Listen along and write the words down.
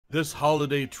This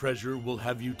holiday treasure will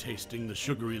have you tasting the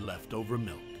sugary leftover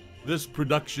milk. This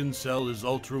production cell is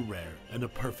ultra rare and a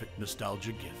perfect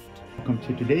nostalgia gift. Welcome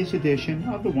to today's edition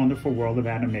of the wonderful world of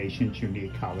animation's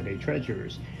unique holiday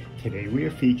treasures. Today we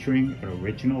are featuring an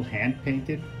original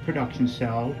hand-painted production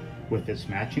cell with its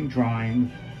matching drawing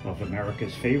of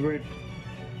America's favorite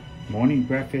morning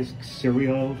breakfast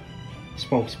cereal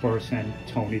spokesperson,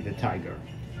 Tony the Tiger.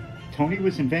 Tony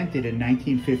was invented in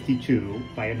 1952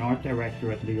 by an art director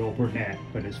at Leo Burnett,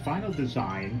 but his final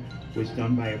design was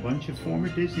done by a bunch of former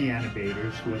Disney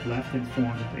animators who had left and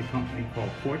formed a company called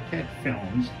Quartet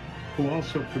Films, who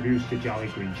also produced the Jolly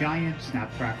Green Giant,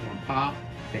 Snap, Crackle and Pop,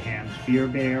 the Hamm's Beer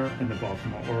Bear, and the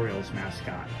Baltimore Orioles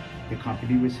mascot. The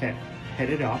company was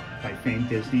headed up by famed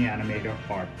Disney animator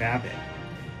Art Babbitt.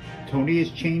 Tony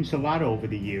has changed a lot over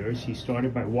the years. He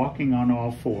started by walking on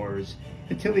all fours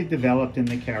until he developed in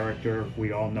the character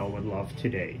we all know and love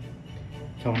today.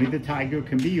 Tony the Tiger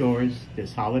can be yours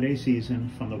this holiday season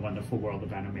from the wonderful world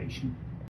of animation.